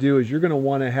want to do is you're going to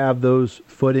want to have those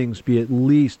footings be at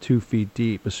least 2 feet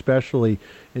deep, especially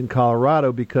in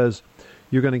Colorado, because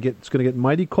it's going to get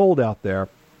mighty cold out there,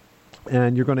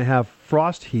 and you're going to have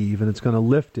frost heave, and it's going to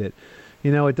lift it.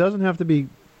 It doesn't have to be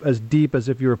as deep as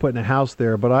if you were putting a house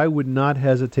there, but I would not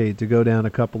hesitate to go down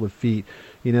a couple of feet.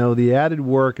 The added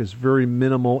work is very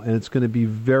minimal, and it's going to be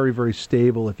very, very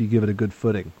stable if you give it a good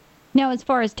footing. Now, as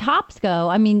far as tops go,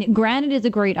 I mean, granite is a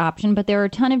great option, but there are a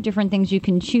ton of different things you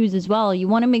can choose as well. You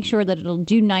want to make sure that it'll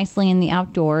do nicely in the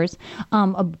outdoors.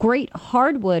 A great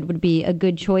hardwood would be a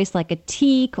good choice, like a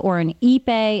teak or an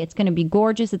ipe. It's going to be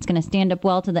gorgeous. It's going to stand up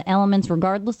well to the elements,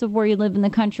 regardless of where you live in the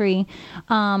country.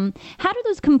 How do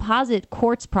those composite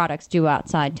quartz products do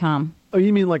outside, Tom? Oh,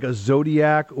 you mean like a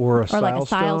Zodiac or a Style like a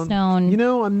Style Stone?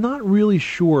 I'm not really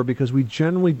sure because we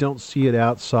generally don't see it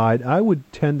outside. I would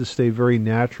tend to stay very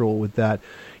natural with that.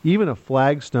 Even a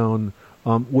flagstone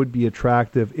would be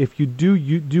attractive. If you do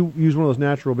use one of those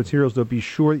natural materials, though, be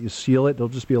sure that you seal it. It'll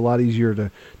just be a lot easier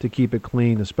to keep it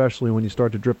clean, especially when you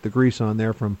start to drip the grease on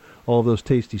there from all of those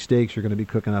tasty steaks you're going to be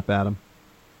cooking up, Adam.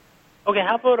 Okay,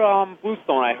 how about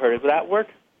bluestone, I heard? Does that work?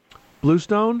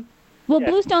 Bluestone? Well,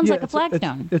 bluestone's like a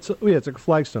flagstone. It's like a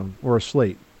flagstone or a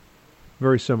slate.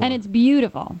 Very similar. And it's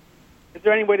beautiful. Is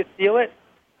there any way to seal it?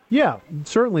 Yeah,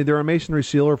 certainly. There are masonry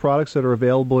sealer products that are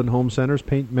available in home centers.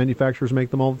 Paint manufacturers make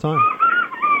them all the time.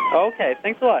 Okay,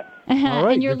 thanks a lot. All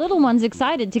right, and your little one's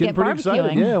excited to get pretty barbecuing.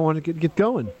 Excited. Yeah, I want to get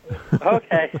going.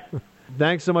 Okay.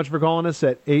 Thanks so much for calling us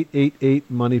at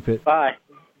 888-MONEY-PIT. Bye.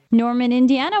 Norman,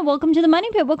 Indiana, welcome to the Money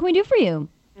Pit. What can we do for you?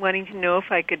 Wanting to know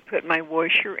if I could put my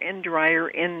washer and dryer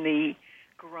in the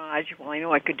garage. Well, I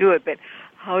know I could do it, but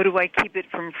how do I keep it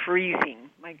from freezing?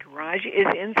 My garage is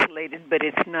insulated, but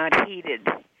it's not heated.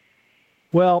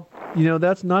 Well,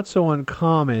 that's not so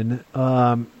uncommon.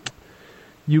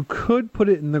 You could put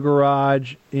it in the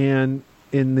garage, and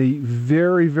in the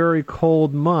very, very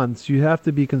cold months, you have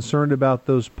to be concerned about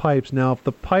those pipes. Now, if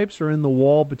the pipes are in the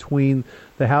wall between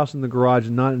the house and the garage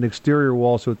and not an exterior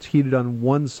wall, so it's heated on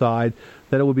one side,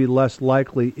 then it would be less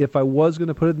likely. If I was going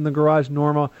to put it in the garage,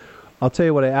 Norma, I'll tell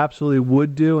you what I absolutely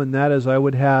would do, and that is I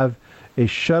would have a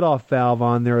shutoff valve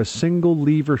on there, a single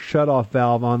lever shutoff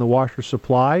valve on the washer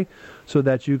supply, so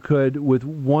that you could, with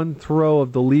one throw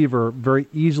of the lever, very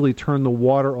easily turn the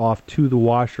water off to the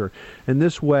washer. And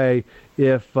this way,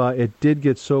 if it did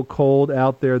get so cold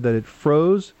out there that it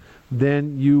froze,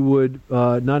 then you would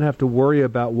not have to worry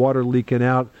about water leaking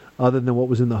out other than what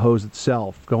was in the hose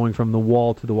itself, going from the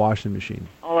wall to the washing machine.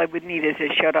 All I would need is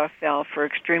a shut-off valve for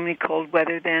extremely cold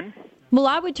weather then? Well,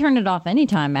 I would turn it off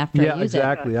anytime after I use Yeah,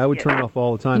 exactly. I would turn it off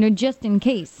all the time. Just in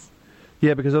case.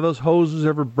 Yeah, because if those hoses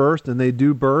ever burst, and they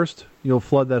do burst, you'll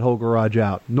flood that whole garage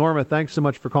out. Norma, thanks so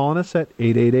much for calling us at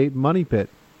 888-MONEY-PIT.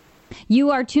 You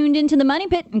are tuned into the Money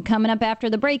Pit, and coming up after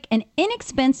the break, an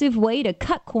inexpensive way to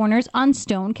cut corners on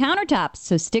stone countertops.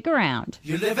 So stick around.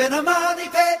 You live in a money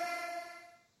pit.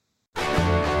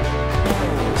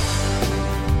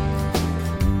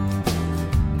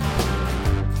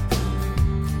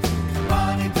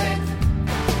 Money pit.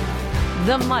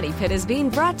 The Money Pit is being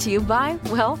brought to you by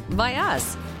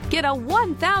us. Get a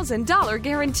 $1,000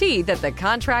 guarantee that the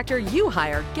contractor you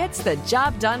hire gets the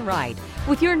job done right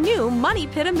with your new Money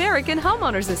Pit American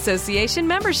Homeowners Association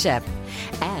membership.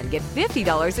 And get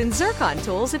 $50 in Zircon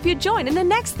tools if you join in the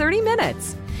next 30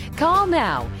 minutes. Call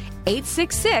now,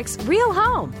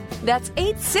 866-REAL-HOME. That's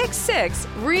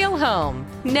 866-REAL-HOME.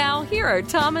 Now, here are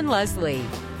Tom and Leslie.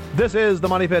 This is the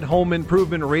Money Pit Home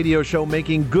Improvement Radio Show,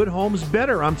 making good homes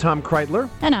better. I'm Tom Kraeutler.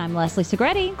 And I'm Leslie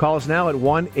Segrete. Call us now at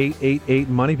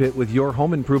 1-888-MONEYPIT with your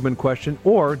home improvement question,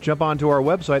 or jump onto our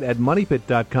website at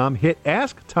moneypit.com. Hit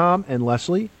Ask Tom and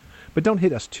Leslie, but don't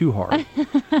hit us too hard.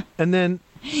 And then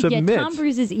submit. Yeah, Tom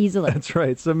bruises easily. That's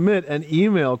right. Submit an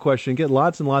email question. Get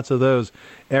lots and lots of those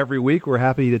every week. We're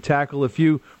happy to tackle a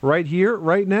few right here,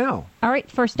 right now. All right,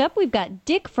 first up, we've got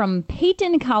Dick from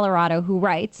Peyton, Colorado, who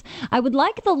writes, I would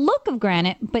like the look of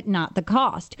granite, but not the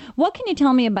cost. What can you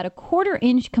tell me about a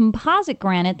 1/4-inch composite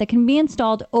granite that can be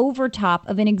installed over top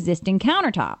of an existing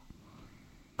countertop?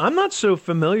 I'm not so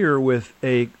familiar with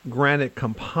a granite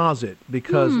composite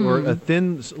or a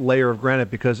thin layer of granite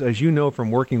because, as you know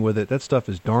from working with it, that stuff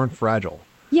is darn fragile.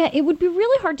 Yeah, it would be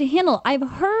really hard to handle. I've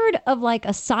heard of like a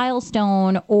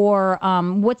silestone or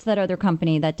what's that other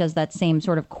company that does that same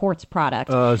sort of quartz product?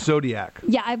 Zodiac.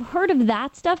 Yeah, I've heard of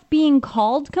that stuff being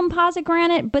called composite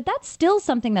granite, but that's still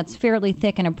something that's fairly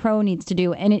thick and a pro needs to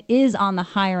do, and it is on the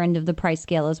higher end of the price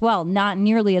scale as well. Not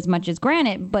nearly as much as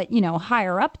granite, but,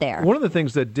 higher up there. One of the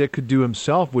things that Dick could do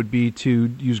himself would be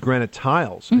to use granite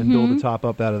tiles and build a top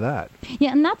up out of that.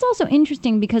 Yeah, and that's also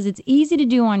interesting because it's easy to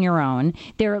do on your own.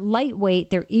 They're lightweight,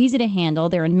 they're easy to handle,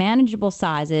 they're in manageable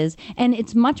sizes, and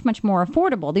it's much, much more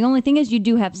affordable. The only thing is you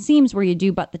do have seams where you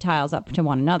do butt the tiles up to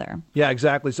one another. Yeah,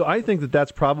 exactly. So I think that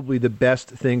that's probably the best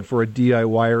thing for a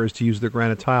DIYer is to use the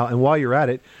granite tile. And while you're at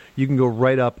it, you can go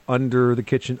right up under the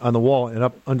kitchen on the wall and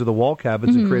up under the wall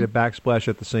cabins and create a backsplash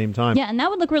at the same time. Yeah, and that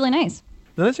would look really nice.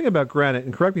 The nice thing about granite,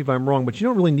 and correct me if I'm wrong, but you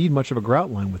don't really need much of a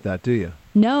grout line with that, do you?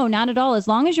 No, not at all. As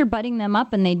long as you're butting them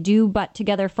up and they do butt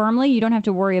together firmly, you don't have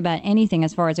to worry about anything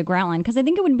as far as a grout line, because I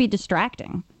think it would be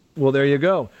distracting. Well, there you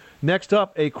go. Next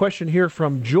up, a question here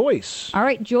from Joyce. All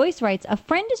right, Joyce writes, a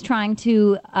friend is trying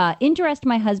to interest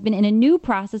my husband in a new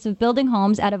process of building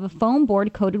homes out of a foam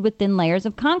board coated with thin layers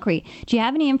of concrete. Do you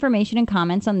have any information and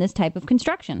comments on this type of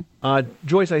construction?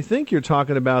 Joyce, I think you're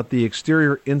talking about the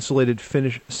exterior insulated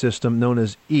finish system known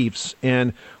as EIFS,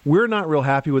 and we're not real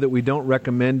happy with it. We don't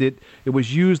recommend it. It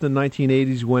was used in the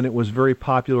 1980s when it was very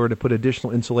popular to put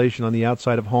additional insulation on the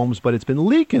outside of homes, but it's been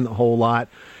leaking a whole lot.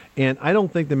 And I don't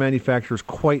think the manufacturers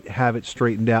quite have it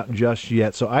straightened out just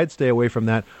yet. So I'd stay away from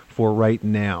that for right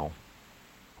now.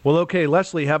 Well, okay,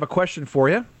 Leslie, have a question for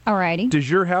you. All righty. Does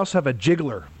your house have a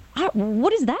jiggler?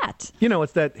 What is that?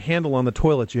 It's that handle on the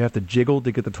toilet you have to jiggle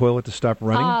to get the toilet to stop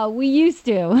running. We used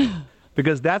to.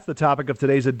 Because that's the topic of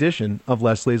today's edition of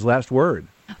Leslie's Last Word.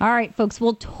 All right, folks.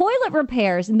 Well, toilet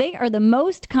repairs, they are the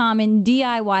most common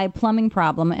DIY plumbing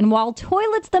problem. And while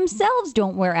toilets themselves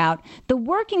don't wear out, the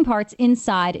working parts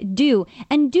inside do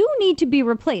and do need to be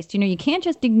replaced. You can't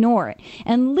just ignore it.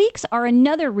 And leaks are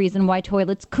another reason why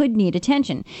toilets could need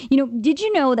attention. Did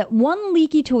you know that one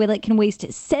leaky toilet can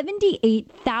waste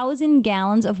 78,000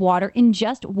 gallons of water in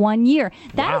just 1 year?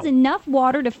 That is enough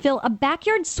water to fill a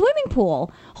backyard swimming pool.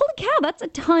 Holy cow, that's a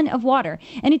ton of water.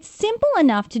 And it's simple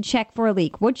enough to check for a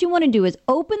leak. What you want to do is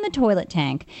open the toilet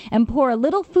tank and pour a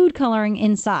little food coloring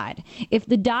inside. If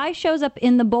the dye shows up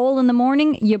in the bowl in the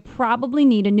morning, you probably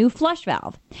need a new flush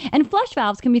valve. And flush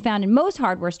valves can be found in most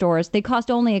hardware stores. They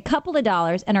cost only a couple of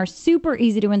dollars and are super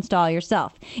easy to install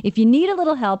yourself. If you need a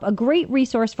little help, a great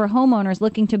resource for homeowners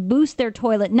looking to boost their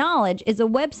toilet knowledge is a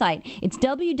website. It's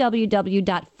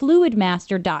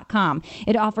www.fluidmaster.com.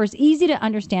 It offers easy to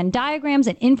understand diagrams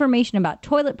and information about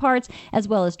toilet parts, as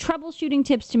well as troubleshooting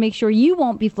tips to make sure you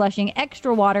won't be flushing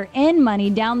extra water and money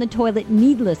down the toilet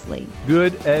needlessly.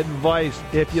 Good advice.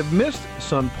 If you've missed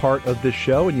some part of this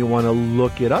show and you want to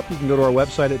look it up, you can go to our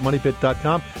website at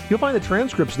moneypit.com. You'll find the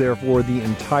transcripts there for the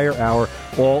entire hour,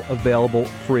 all available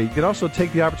free. You can also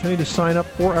take the opportunity to sign up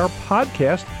for our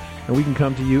podcast, and we can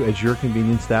come to you at your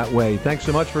convenience that way. Thanks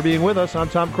so much for being with us. I'm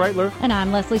Tom Kraeutler. And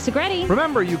I'm Leslie Segrete.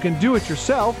 Remember, you can do it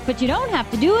yourself, but you don't have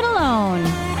to do it alone.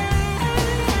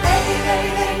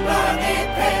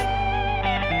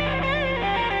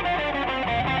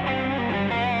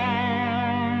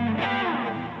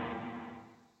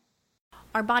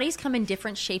 Our bodies come in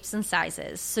different shapes and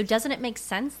sizes, so doesn't it make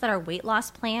sense that our weight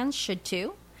loss plans should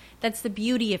too? That's the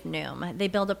beauty of Noom. They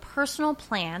build a personal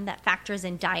plan that factors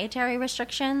in dietary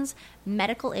restrictions,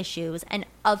 medical issues, and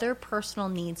other personal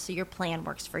needs so your plan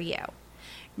works for you.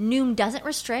 Noom doesn't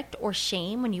restrict or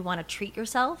shame when you want to treat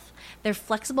yourself. Their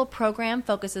flexible program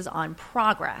focuses on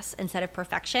progress instead of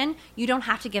perfection. You don't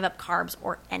have to give up carbs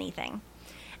or anything.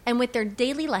 And with their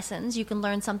daily lessons, you can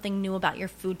learn something new about your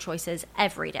food choices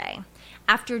every day.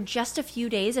 After just a few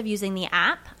days of using the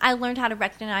app, I learned how to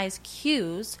recognize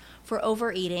cues for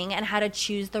overeating and how to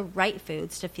choose the right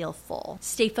foods to feel full.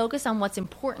 Stay focused on what's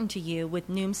important to you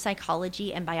with Noom's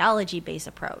psychology and biology-based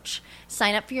approach.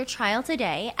 Sign up for your trial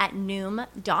today at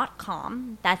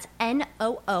Noom.com. That's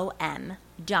Noom.com.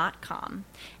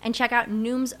 And check out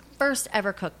Noom's first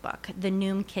ever cookbook, The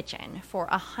Noom Kitchen, for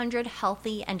 100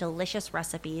 healthy and delicious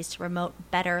recipes to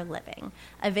promote better living.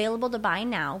 Available to buy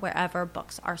now wherever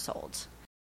books are sold.